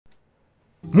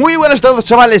Muy buenas a todos,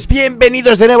 chavales,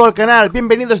 bienvenidos de nuevo al canal,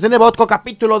 bienvenidos de nuevo a otro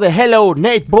capítulo de Hello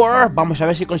Neighbor. Vamos a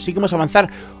ver si conseguimos avanzar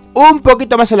un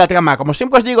poquito más en la trama. Como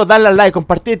siempre os digo, dadle al like,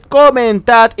 compartid,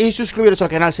 comentad y suscribiros al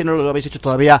canal si no lo habéis hecho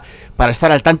todavía, para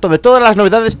estar al tanto de todas las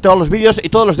novedades, todos los vídeos y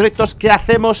todos los directos que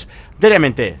hacemos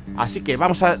diariamente. Así que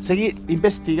vamos a seguir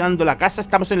investigando la casa.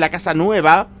 Estamos en la casa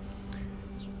nueva.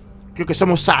 Creo que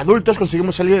somos adultos,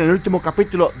 conseguimos salir en el último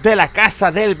capítulo de la casa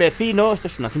del vecino. Esto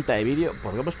es una cinta de vídeo.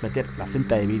 ¿Podríamos meter la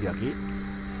cinta de vídeo aquí?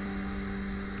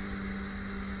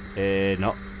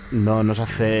 No nos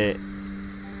hace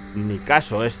ni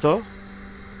caso esto.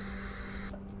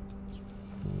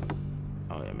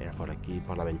 Voy a mirar por aquí,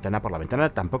 por la ventana. Por la ventana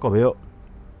tampoco veo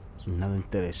nada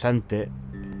interesante.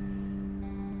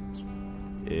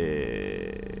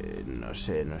 No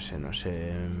sé.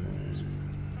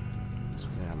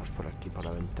 Veamos por aquí, por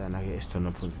la ventana. Esto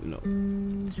no funciona.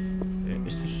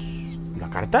 ¿Esto es una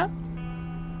carta?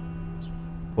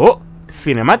 ¡Oh!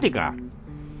 Cinemática.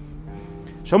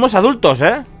 Somos adultos,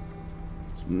 ¿eh?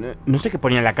 No sé qué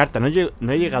ponía en la carta. No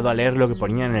he llegado a leer lo que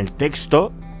ponía en el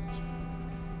texto.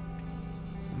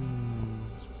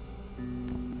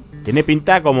 Tiene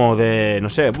pinta como de... no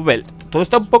sé, Bubble. Todo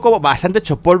está un poco bastante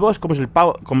hecho polvo. Es como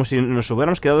si nos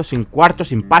hubiéramos quedado sin cuarto,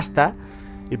 sin pasta.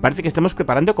 Y parece que estamos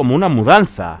preparando como una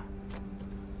mudanza.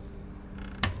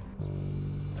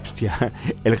 Hostia,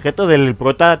 el jeto del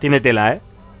prota tiene tela, ¿eh?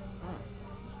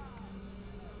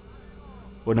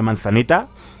 Una manzanita.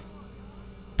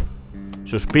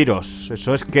 Suspiros.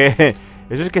 Eso es que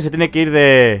se tiene que ir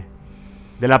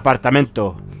del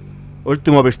apartamento.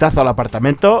 Último vistazo al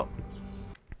apartamento.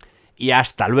 Y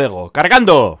hasta luego.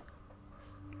 ¡Cargando!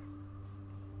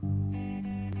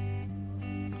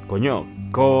 Coño,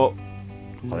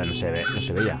 joder, no se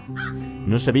veía.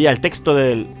 No se veía el texto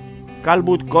del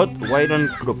Calwood Cot Wyron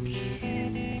Krups.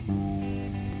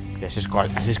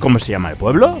 ¿Así es como se llama el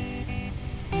pueblo?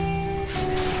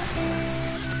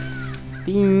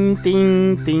 Tin,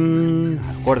 tin, tin.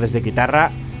 Acordes de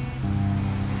guitarra.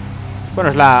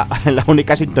 Bueno, es la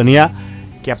única sintonía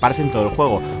que aparece en todo el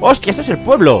juego. ¡Hostia, esto es el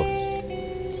pueblo!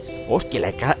 ¡Hostia,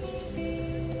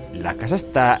 la casa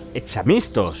está hecha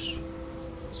mixtos!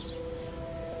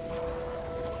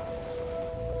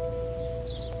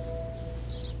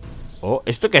 Oh,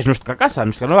 ¿esto qué es? Nuestra casa,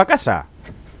 nuestra nueva casa.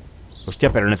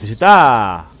 Hostia, pero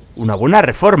necesita una buena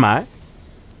reforma, ¿eh?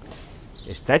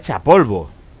 Está hecha a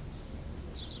polvo.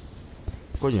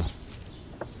 Coño.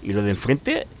 ¿Y lo de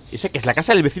enfrente? Esa que es la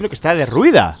casa del vecino que está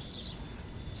derruida.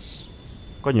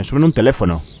 Coño, suena un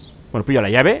teléfono. Bueno, pillo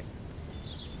la llave.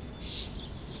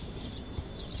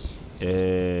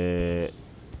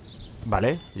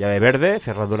 Vale, llave verde,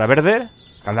 cerradura verde.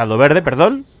 Candado verde,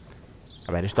 perdón.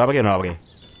 A ver, ¿esto abre o no abre?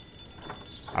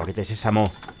 Ábrete,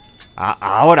 sésamo.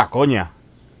 Ahora, coña.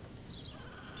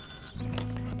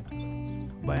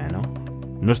 Bueno,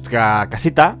 nuestra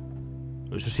casita,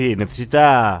 eso sí,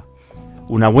 necesita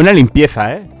una buena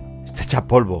limpieza, ¿eh? Está hecha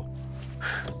polvo.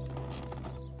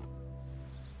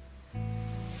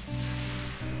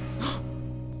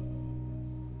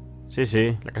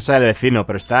 Sí, la casa del vecino,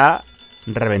 pero está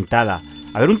reventada.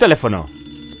 A ver, un teléfono.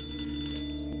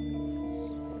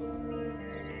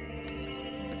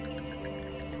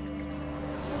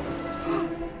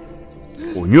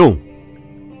 ¡Coño!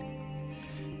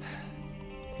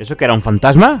 ¿Eso que era un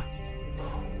fantasma?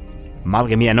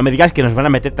 Madre mía, no me digas que nos van a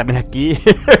meter también aquí.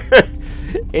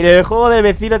 En el juego del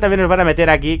vecino también nos van a meter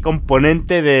aquí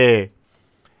componente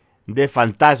de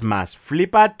fantasmas.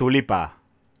 Flipa tulipa.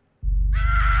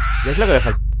 Ya es lo que me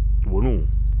falta. Bueno.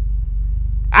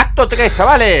 ¡Acto 3,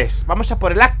 chavales! Vamos a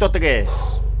por el acto 3.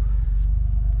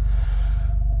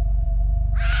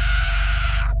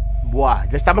 Buah,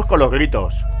 ya estamos con los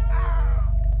gritos.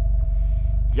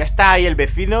 Ya está ahí el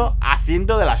vecino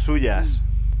haciendo de las suyas.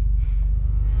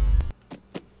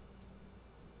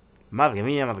 Madre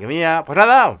mía, madre mía. Pues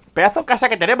nada, pedazo casa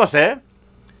que tenemos, ¿eh?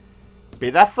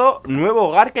 Pedazo nuevo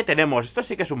hogar que tenemos. Esto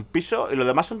sí que es un piso y lo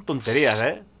demás son tonterías,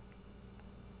 ¿eh?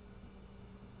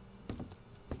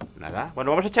 Nada.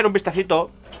 Bueno, vamos a echar un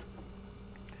vistacito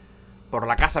por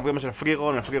la casa. Vemos el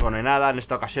frigo. En el frigo no hay nada. En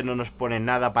esta ocasión no nos pone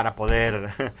nada para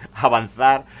poder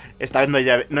avanzar. Esta vez no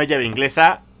hay llave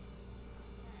inglesa.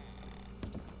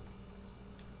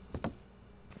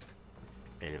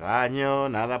 El baño,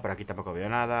 nada, por aquí tampoco veo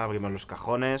nada. Abrimos los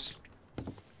cajones.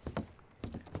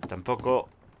 Tampoco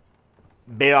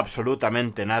veo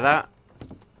absolutamente nada.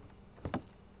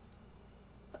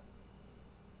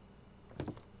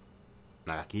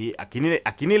 Nada,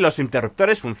 aquí ni los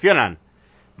interruptores funcionan.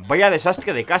 Vaya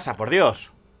desastre de casa, por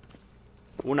Dios.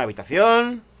 Una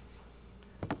habitación.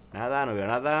 Nada, no veo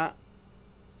nada.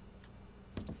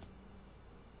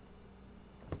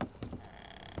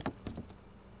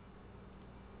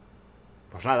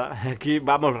 pues nada, aquí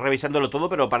vamos revisándolo todo,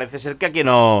 pero parece ser que aquí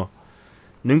no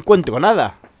encuentro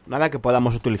nada. Nada que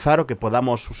podamos utilizar o que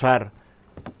podamos usar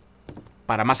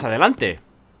para más adelante.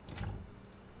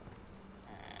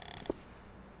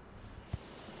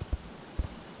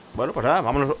 Bueno, pues nada,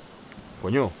 vámonos.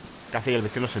 Coño, ¿qué hace el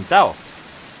vecino sentado?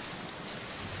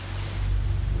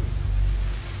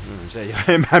 No sé, yo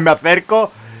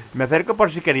me acerco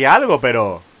por si quería algo,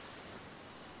 pero...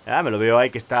 Ya, me lo veo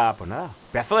ahí que está... Pues nada,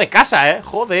 pedazo de casa,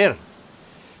 joder.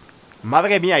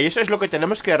 Madre mía, y eso es lo que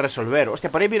tenemos que resolver.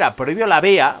 Hostia, por ahí, mira, por ahí veo la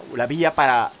vía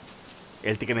para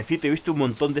el tiquenecito. He visto un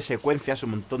montón de secuencias, un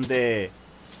montón de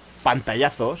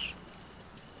pantallazos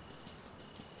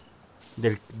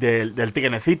del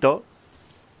tiquenecito.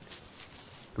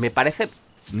 Me parece...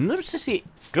 No sé si...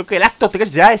 Creo que el acto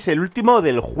 3 ya es el último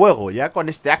del juego. Ya con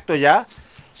este acto ya,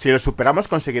 si lo superamos,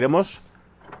 conseguiremos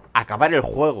acabar el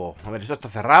juego. A ver, esto está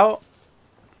cerrado.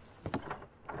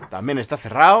 También está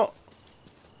cerrado.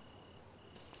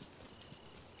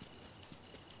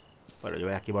 Bueno, yo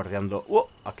voy aquí bordeando.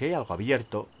 Aquí hay algo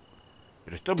abierto.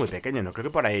 Pero esto es muy pequeño, no creo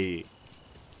que por ahí...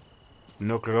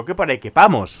 No creo que por ahí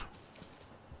quepamos.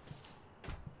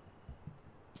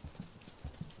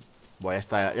 Bueno,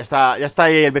 ya está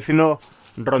ahí el vecino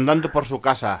rondando por su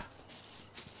casa.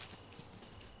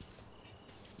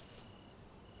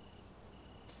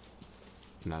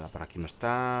 Nada, por aquí no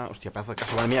está. Hostia, pedazo de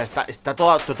casa, madre mía, está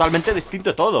todo, totalmente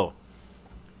distinto todo.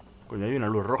 Coño, hay una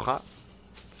luz roja.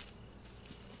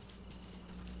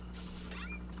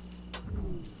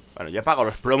 Bueno, ya apago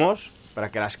los plomos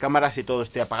para que las cámaras y todo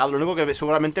esté apagado. Lo único que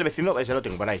seguramente el vecino... Ya lo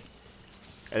tengo por ahí.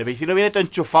 El vecino viene todo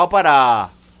enchufado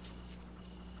para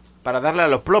darle a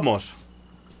los plomos.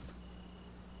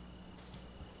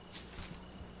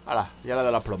 Hala, ya le he dado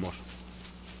a los plomos.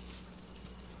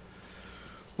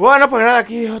 Bueno, pues nada,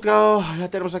 aquí otro... Ya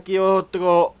tenemos aquí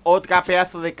otra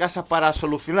pedazo de casa para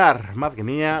solucionar. Madre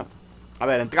mía. A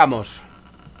ver, entramos.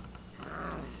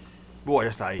 Ya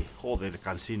está ahí. Joder,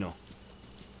 cansino.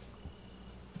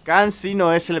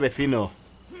 Cansino es el vecino.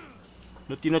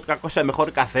 No tiene otra cosa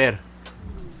mejor que hacer.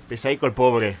 Pese ahí con el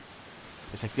pobre.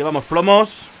 Desactivamos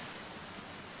plomos.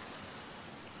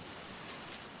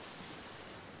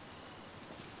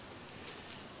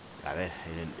 A ver,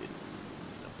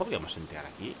 no podríamos entrar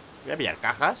aquí. Voy a pillar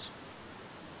cajas.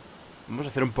 Vamos a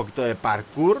hacer un poquito de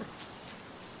parkour.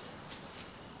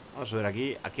 Vamos a ver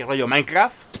aquí. Aquí rollo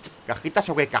Minecraft. Cajita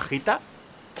sobre cajita.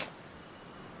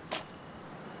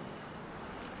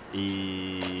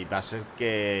 Y va a ser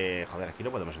que... Joder, aquí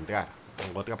no podemos entrar.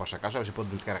 Pongo otra por si acaso, a ver si puedo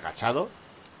entrar agachado.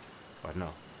 Pues no.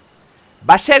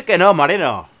 Va a ser que no,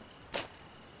 moreno.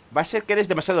 Va a ser que eres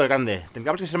demasiado grande.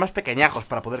 Tendríamos que ser más pequeñajos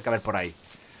para poder caber por ahí.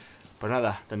 Pues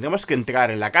nada, tendremos que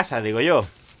entrar en la casa, digo yo.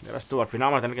 Ya ves tú, al final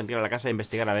vamos a tener que entrar a la casa e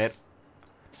investigar a ver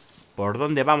por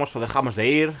dónde vamos o dejamos de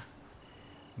ir.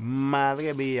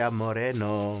 Madre mía,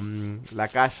 moreno. La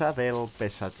casa del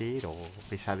pesadillo.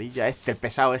 Pesadilla, el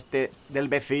pesado del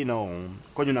vecino.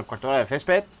 Coño, una cortadora de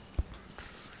césped.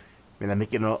 Mira, a mí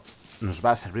que no nos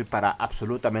va a servir para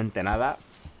absolutamente nada.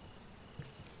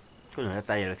 Coño, ya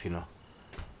está ahí el vecino.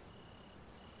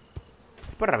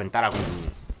 ¿Puedo reventar algún...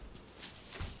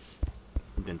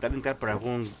 Intentar entrar por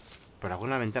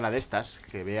alguna ventana de estas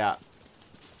que vea...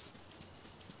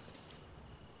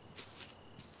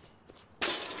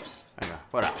 Venga,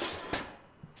 fuera.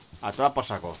 A toda por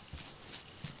saco.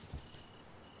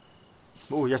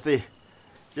 Ya estoy.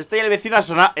 Ya estoy el vecino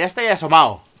asomado. Ya estoy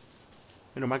asomado.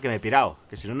 Menos mal que me he pirado.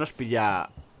 Que si no nos pilla...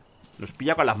 Nos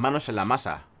pilla con las manos en la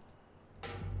masa.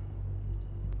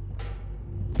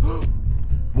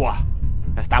 ¡Buah!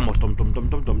 Ya estamos. Tom.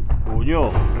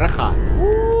 Coño, reja.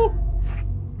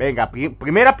 Venga,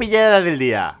 primera pillada del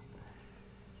día.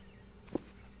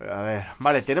 A ver,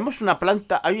 vale, tenemos una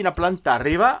planta. Hay una planta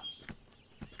arriba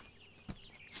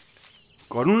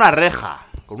con una reja,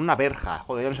 con una verja.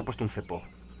 Joder, ya nos ha puesto un cepo.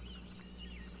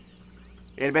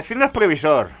 El vecino es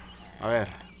previsor. A ver,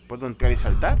 ¿puedo entrar y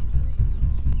saltar?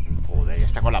 Joder, ya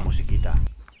está con la musiquita.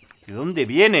 ¿De dónde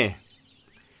viene?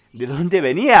 ¿De dónde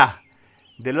venía?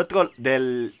 Del otro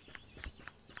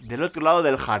lado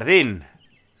del jardín.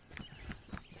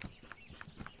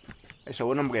 Eso,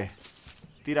 buen hombre.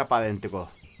 Tira para adentro.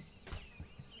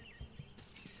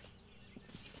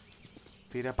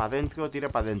 Tira para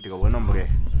adentro, buen hombre.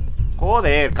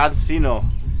 Joder, cansino.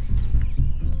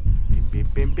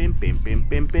 Pim.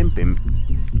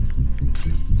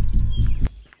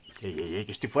 Que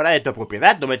estoy fuera de tu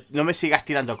propiedad. No me sigas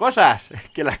tirando cosas.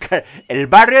 Que el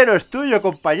barrio no es tuyo,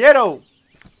 compañero.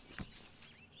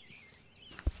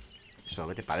 Eso,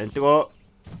 vete para adentro.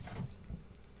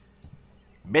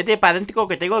 Vete para adentro,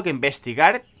 que tengo que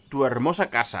investigar tu hermosa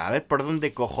casa. A ver por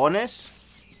dónde cojones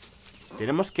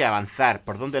Tenemos que avanzar.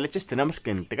 ¿Por dónde leches tenemos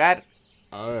que entrar?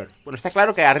 A ver. Bueno, está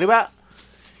claro que arriba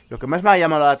lo que más me ha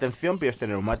llamado la atención, pero este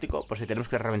neumático, por si tenemos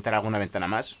que reventar alguna ventana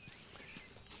más.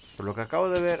 Por lo que acabo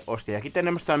de ver... Hostia, aquí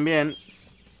tenemos también...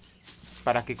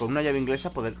 Para que con una llave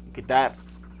inglesa poder quitar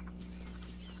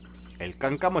el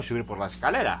cáncamo y subir por la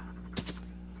escalera.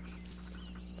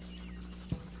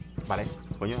 Vale,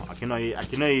 coño, aquí no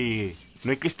hay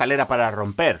cristalera para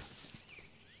romper.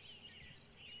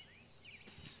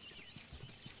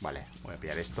 Vale, voy a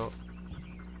pillar esto.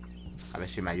 A ver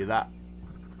si me ayuda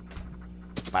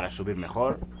para subir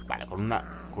mejor. Vale, con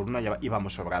una llave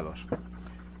íbamos sobrados.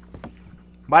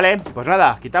 Vale, pues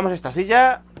nada, quitamos esta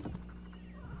silla.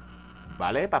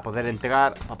 Vale, para poder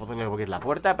entregar, para poder abrir la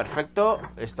puerta, perfecto.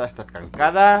 Esta está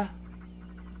trancada.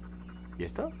 ¿Y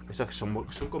esto? Estos son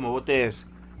como botes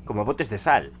de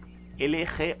sal.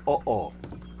 LGOO.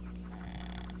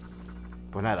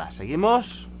 Pues nada,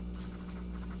 seguimos.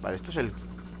 Vale, esto es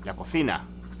la cocina.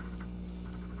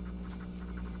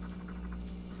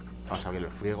 Vamos a abrir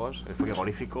los friegos, el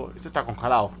frigorífico. Esto está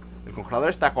congelado. El congelador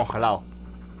está congelado.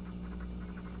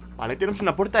 Vale, tenemos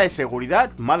una puerta de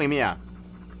seguridad. Madre mía.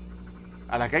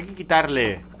 A la que hay que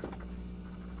quitarle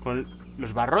con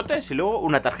los barrotes y luego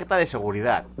una tarjeta de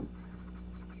seguridad.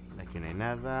 Aquí no hay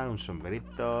nada. Un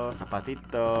sombrerito,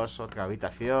 zapatitos, otra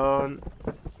habitación.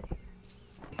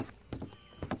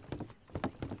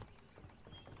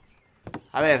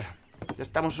 A ver, ya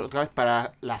estamos otra vez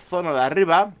para la zona de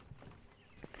arriba.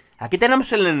 Aquí tenemos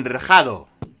el enrejado.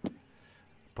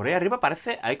 Por ahí arriba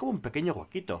parece, hay como un pequeño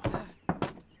huequito.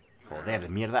 Joder,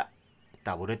 mierda.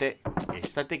 Taburete,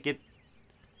 estate quieto.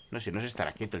 No sé, no sé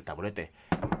estará quieto el taburete.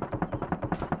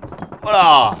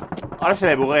 ¡Hola! Ahora se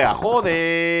me buguea,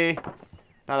 joder.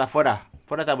 Nada, fuera,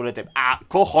 fuera taburete. ¡Ah,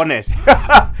 cojones!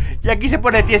 Y aquí se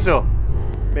pone tieso.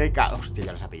 Venga, hostia,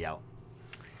 ya los ha pillado.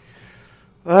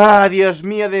 ¡Ah, Dios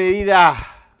mío de mi vida!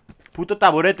 Puto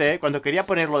taburete, cuando quería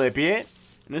ponerlo de pie,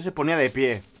 no se ponía de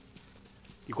pie.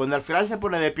 Y cuando al final se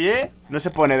pone de pie, no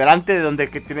se pone delante de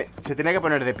donde se tenía que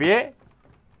poner de pie.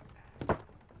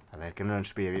 A ver, que no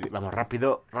nos pille. Vamos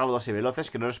rápido, raudos y veloces,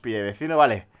 que no nos pille vecino,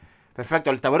 vale. Perfecto,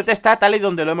 el taburete está tal y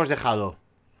donde lo hemos dejado.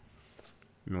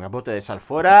 Venga, bote de sal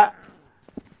fuera.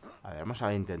 A ver, vamos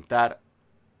a intentar.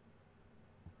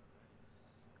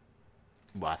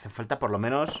 Buah, hace falta por lo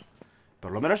menos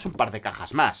un par de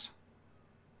cajas más.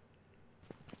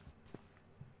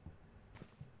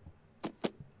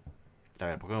 A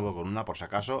ver, ¿por qué me voy con una por si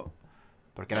acaso?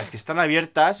 Porque las que están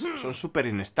abiertas son súper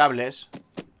inestables.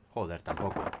 Joder,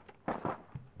 tampoco.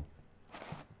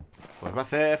 Pues va a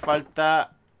hacer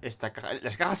falta esta caja.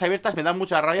 Las cajas abiertas me dan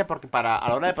mucha rabia porque a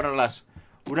la hora de ponerlas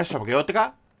una sobre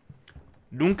otra,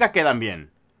 nunca quedan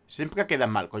bien. Siempre quedan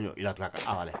mal, coño. Y la otra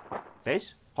caja. Ah, vale.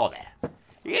 ¿Veis? Joder.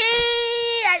 ¿Veis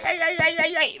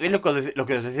lo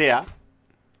que os decía?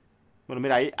 Bueno,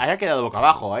 mira, ahí ha quedado boca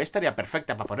abajo. Ahí estaría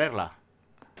perfecta para ponerla.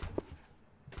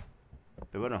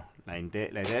 Pero bueno, la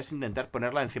idea es intentar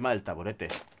ponerla encima del taburete.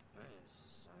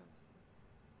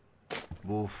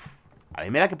 Uf. A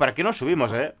ver, mira que por aquí no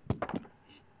subimos, ¿eh?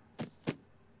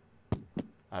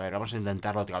 A ver, vamos a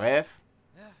intentarlo otra vez.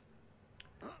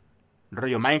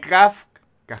 Rollo Minecraft.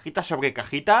 Cajita sobre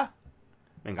cajita.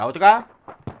 Venga, otra.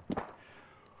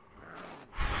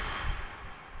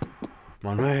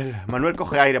 Manuel,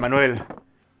 coge aire, Manuel.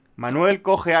 Manuel,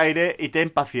 coge aire y ten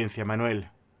paciencia, Manuel.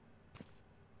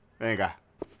 Venga.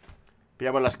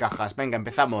 Pillamos las cajas. Venga,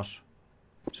 empezamos.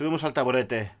 Subimos al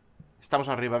taburete. Estamos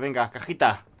arriba, venga,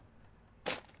 cajita.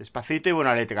 Despacito y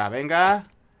buena letra, venga.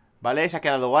 Vale, se ha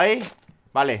quedado guay.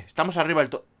 Vale, estamos arriba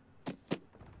del todo.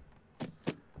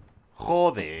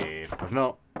 Joder, pues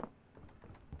no.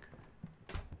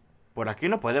 Por aquí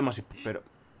no podemos, pero...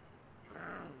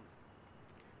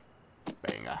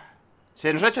 Venga.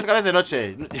 Se nos ha hecho otra vez de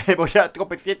noche. Llevo ya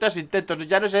tropecientos intentos.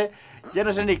 Ya no sé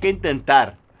ni qué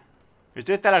intentar.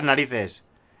 Estoy hasta las narices.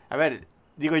 A ver,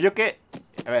 digo yo que...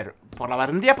 A ver, por la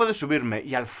barandilla puedo subirme.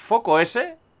 Y al foco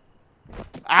ese...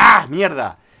 ¡Ah,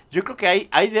 mierda! Yo creo que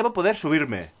ahí debo poder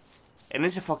subirme. En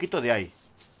ese foquito de ahí.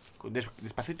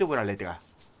 Despacito y buena letra.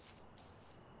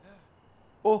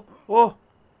 ¡Oh! ¡Oh!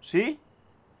 ¿Sí?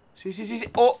 Sí, sí, sí, sí.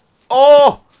 ¡Oh!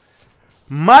 ¡Oh!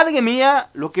 Madre mía,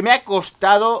 lo que me ha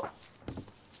costado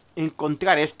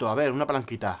encontrar esto. A ver, una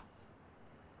palanquita.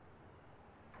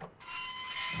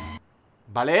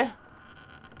 ¿Vale?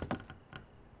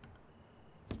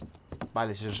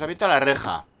 Vale, se nos ha abierto la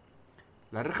reja.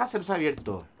 La reja se nos ha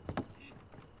abierto.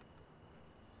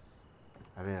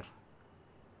 A ver.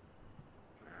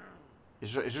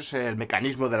 Eso es el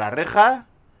mecanismo de la reja.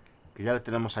 Que ya lo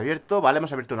tenemos abierto. Vale,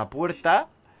 hemos abierto una puerta.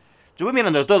 Yo voy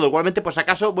mirando todo. Igualmente, por si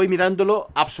acaso, voy mirándolo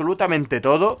absolutamente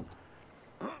todo.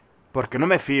 Porque no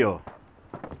me fío.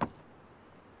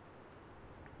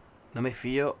 No me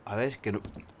fío. A ver, es que no...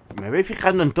 Me voy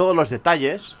fijando en todos los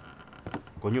detalles.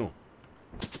 Coño.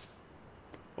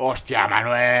 Hostia,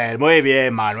 Manuel. Muy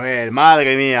bien, Manuel.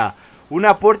 Madre mía.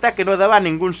 Una puerta que no daba a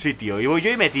ningún sitio. Y voy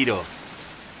yo y me tiro.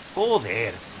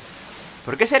 Joder.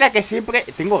 ¿Por qué será que siempre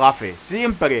tengo gafe?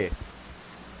 Siempre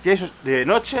que eso de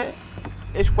noche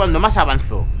es cuando más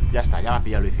avanzo. Ya está, ya me ha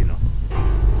pillado el vecino.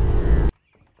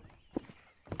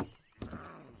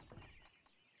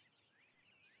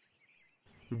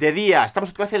 De día,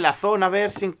 estamos otra vez en la zona. A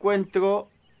ver si encuentro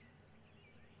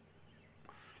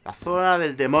la zona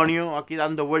del demonio. Aquí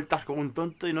dando vueltas como un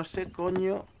tonto. Y no sé,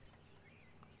 coño,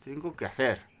 tengo que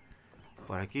hacer.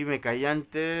 Por aquí me caí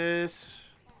antes.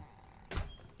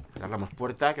 Cerramos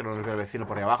puerta, que no nos vea el vecino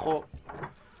por ahí abajo.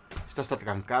 Esta está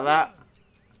trancada.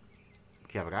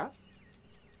 ¿Qué habrá?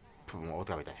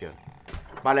 Otra habitación.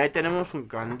 Vale, ahí tenemos un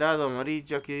candado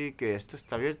amarillo aquí. Que esto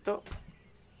está abierto.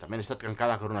 También está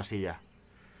trancada con una silla.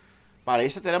 Vale,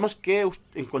 esta tenemos que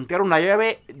encontrar una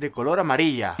llave de color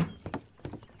amarilla.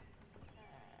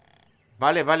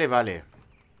 Vale, vale, vale.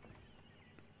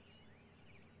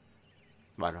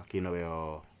 Bueno, aquí no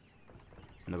veo...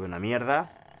 No veo una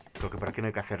mierda. Creo que por aquí no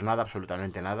hay que hacer nada,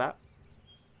 absolutamente nada.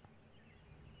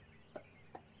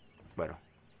 Bueno,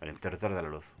 el interruptor de la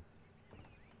luz.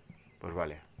 Pues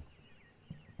vale.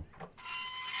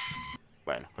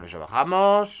 Bueno, con eso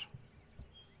bajamos.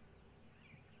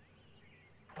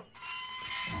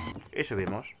 Y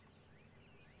subimos.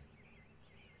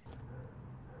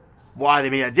 Buah,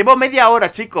 de mía. Llevo media hora,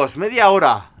 chicos. Media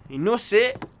hora. Y no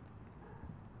sé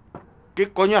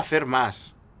qué coño hacer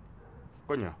más.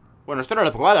 Coño. Bueno, esto no lo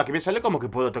he probado. Aquí me sale como que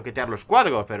puedo toquetear los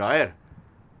cuadros. Pero a ver.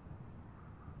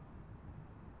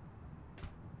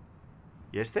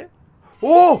 ¿Y este?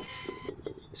 ¡Oh!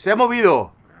 Se ha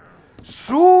movido.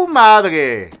 ¡Su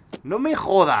madre! No me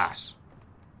jodas.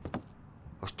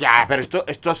 Hostia, pero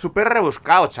esto es súper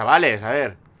rebuscado, chavales. A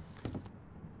ver.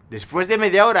 Después de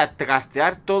media hora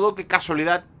trastear todo, qué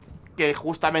casualidad que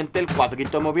justamente el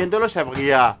cuadrito moviéndolo se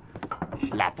abría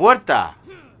la puerta.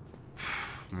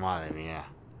 Uf, madre mía.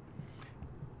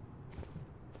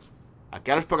 Aquí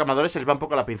a los programadores se les va un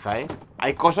poco la pinza, ¿eh?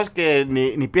 Hay cosas que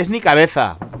ni pies ni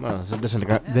cabeza. Bueno,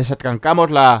 desatrancamos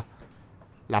la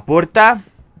puerta.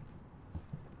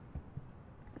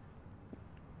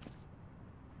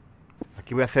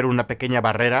 Aquí voy a hacer una pequeña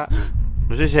barrera.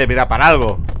 No sé si servirá para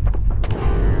algo.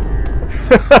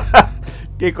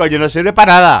 ¿Qué coño? No sirve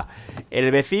para nada.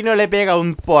 El vecino le pega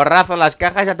un porrazo a las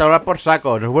cajas y a tomar por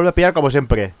saco. Nos vuelve a pillar como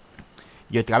siempre.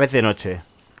 Y otra vez de noche.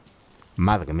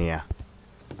 Madre mía.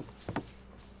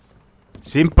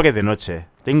 Siempre de noche.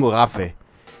 Tengo gafe.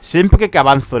 Siempre que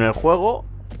avanzo en el juego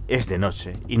es de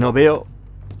noche. Y no veo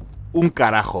un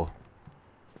carajo.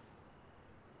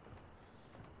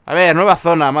 A ver, nueva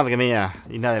zona, madre mía.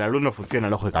 Y nada, la luz no funciona,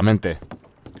 lógicamente.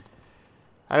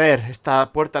 A ver,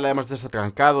 esta puerta la hemos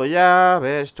desatrancado ya. A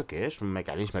ver, ¿esto qué es? Un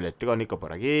mecanismo electrónico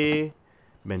por aquí.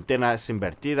 Ventanas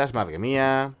invertidas, madre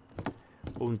mía.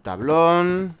 Un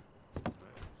tablón.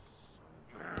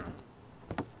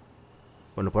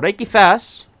 Bueno, por ahí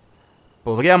quizás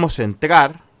podríamos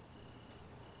entrar.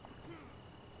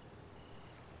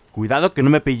 Cuidado que no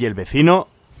me pille el vecino.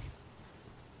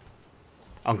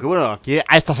 Aunque bueno, aquí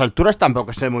a estas alturas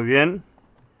tampoco sé muy bien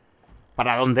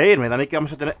para dónde ir. Me da a mí que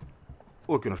vamos a tener...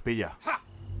 Uy, que nos pilla.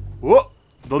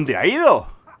 ¿Dónde ha ido?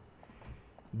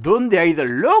 ¿Dónde ha ido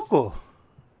el loco?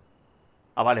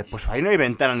 Ah, vale, pues ahí no hay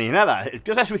ventana ni nada. El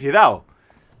tío se ha suicidado.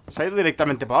 Se ha ido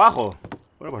directamente para abajo.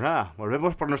 Bueno, pues nada,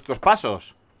 volvemos por nuestros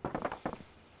pasos.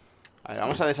 A ver,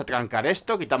 vamos a desatrancar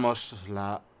esto. Quitamos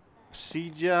la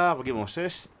silla. Abrimos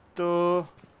esto.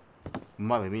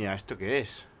 Madre mía, ¿esto qué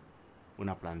es?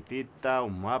 Una plantita,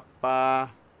 un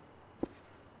mapa.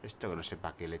 Esto que no sé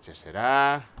para qué leche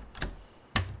será.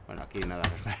 Bueno, aquí nada,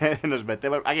 nos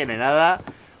metemos. Aquí no hay nada.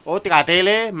 Otra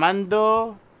tele,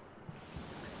 mando.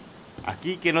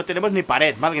 Aquí que no tenemos ni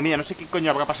pared. Madre mía, no sé qué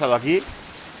coño habrá pasado aquí.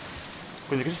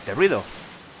 Coño, ¿qué es este ruido?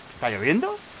 ¿Está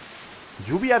lloviendo?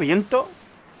 ¿Lluvia? ¿Viento?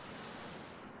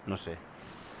 No sé.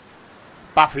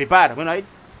 Para flipar. Bueno,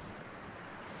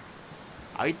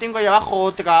 ahí tengo ahí abajo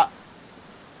otra.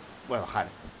 Voy a bajar.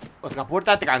 Otra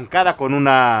puerta trancada con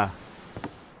una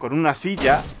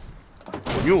silla.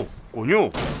 Coño, coño.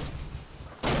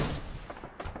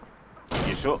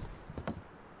 ¿Y eso?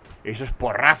 ¿Esos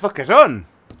porrazos qué son?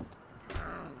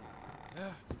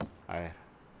 A ver.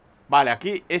 Vale,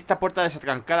 aquí esta puerta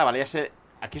desatrancada. Vale, ya sé.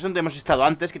 Aquí es donde hemos estado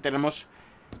antes. Que tenemos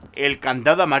el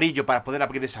candado amarillo para poder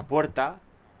abrir esa puerta.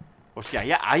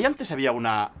 Hostia, ahí antes había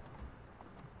una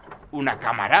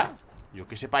cámara. Yo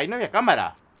que sepa, ahí no había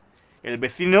cámara. El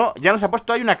vecino ya nos ha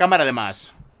puesto ahí una cámara de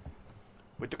más.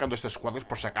 Voy tocando estos cuadros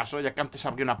por si acaso. Ya que antes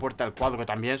abrió una puerta del cuadro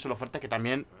también. Solo falta que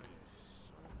también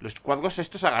los cuadros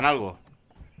estos hagan algo.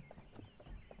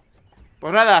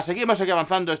 Pues nada, seguimos aquí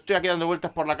avanzando. Estoy aquí dando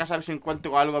vueltas por la casa a ver si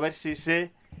encuentro algo. A ver si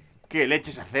sé qué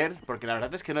leches hacer. Porque la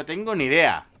verdad es que no tengo ni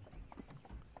idea.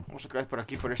 Vamos otra vez por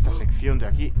aquí, por esta sección de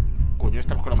aquí. Coño,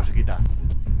 estamos con la musiquita.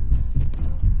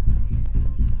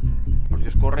 Por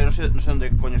Dios, corre, no sé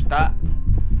dónde coño está.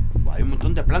 Buah, hay un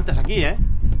montón de plantas aquí,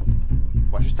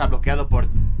 Pues está bloqueado por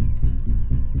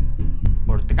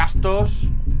castos.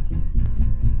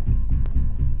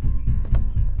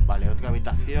 Vale, otra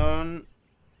habitación.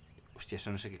 Hostia,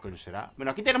 eso no sé qué coño será.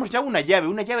 Bueno, aquí tenemos ya una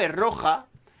llave roja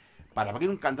para abrir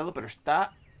un candado, pero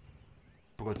está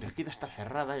protegida, está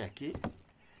cerrada. Y aquí...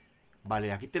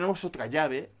 Vale, aquí tenemos otra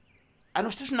llave. Ah, no,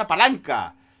 esto es una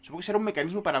palanca. Supongo que será un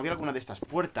mecanismo para abrir alguna de estas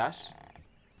puertas.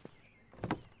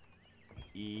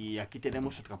 Y aquí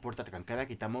tenemos otra puerta trancada.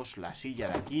 Quitamos la silla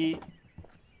de aquí.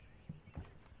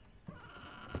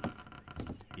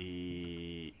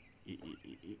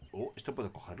 Oh, ¿esto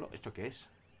puedo cogerlo? ¿Esto qué es?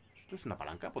 ¿Esto es una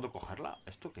palanca? ¿Puedo cogerla?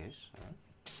 ¿Esto qué es?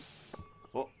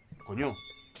 Oh, coño.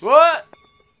 ¡Oh!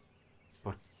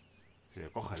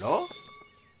 ¿Cógelo?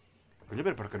 Coño,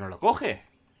 pero ¿por qué no lo coge?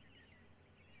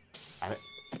 A ver.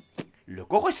 Lo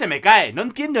cojo y se me cae. No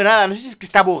entiendo nada. No sé si es que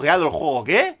está bugueado el juego o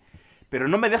qué. Pero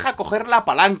no me deja coger la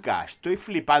palanca. Estoy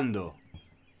flipando.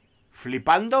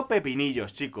 Flipando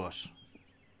pepinillos, chicos.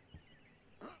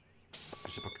 No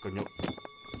sé por qué coño.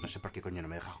 No sé por qué coño no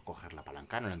me deja coger la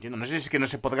palanca. No lo entiendo. No sé si es que no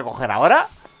se podrá coger ahora.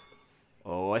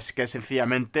 O es que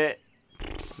sencillamente...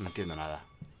 No entiendo nada.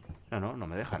 No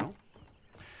me deja, ¿no?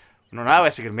 No, nada, voy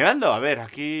a seguir mirando. A ver,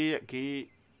 aquí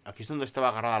es donde estaba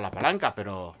agarrada la palanca,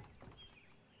 pero...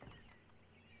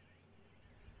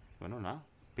 Bueno, nada.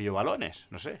 Pillo balones,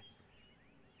 no sé.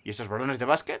 ¿Y estos balones de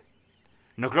básquet?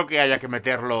 No creo que haya que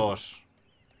meterlos...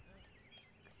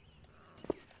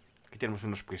 Aquí tenemos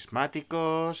unos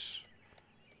prismáticos.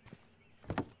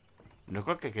 No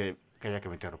creo que haya que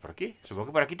meterlo por aquí. Supongo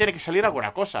que por aquí tiene que salir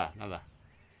alguna cosa. Nada.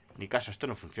 Ni caso, esto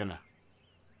no funciona.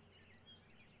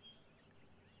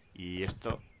 Y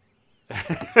esto...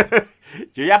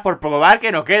 Yo ya por probar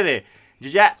que no quede. Yo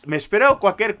ya me espero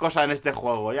cualquier cosa en este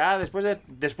juego. Ya después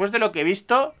de lo que he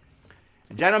visto,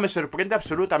 ya no me sorprende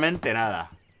absolutamente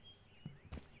nada.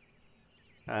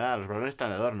 Nada, los balones están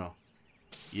de adorno.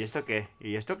 ¿Y esto qué?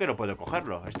 ¿Y esto que no puedo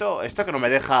cogerlo? Esto que no me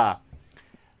deja...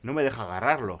 No me deja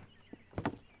agarrarlo.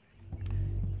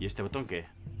 ¿Y este botón qué?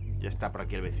 Ya está por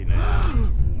aquí el vecino ya.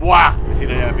 ¡Buah! El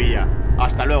vecino ya me pilla.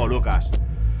 Hasta luego, Lucas.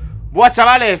 Buah,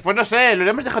 chavales, pues no sé, lo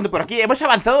iremos dejando por aquí. Hemos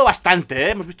avanzado bastante,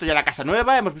 Hemos visto ya la casa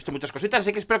nueva, hemos visto muchas cositas.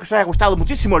 Así que espero que os haya gustado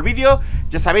muchísimo el vídeo.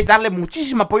 Ya sabéis, darle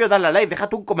muchísimo apoyo, darle a like,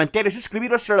 dejad un comentario,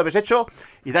 suscribiros si no lo habéis hecho.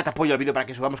 Y dad apoyo al vídeo para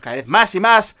que subamos cada vez más y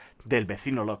más del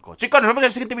vecino loco. Chicos, nos vemos en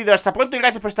el siguiente vídeo. Hasta pronto y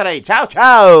gracias por estar ahí. Chao,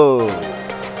 chao.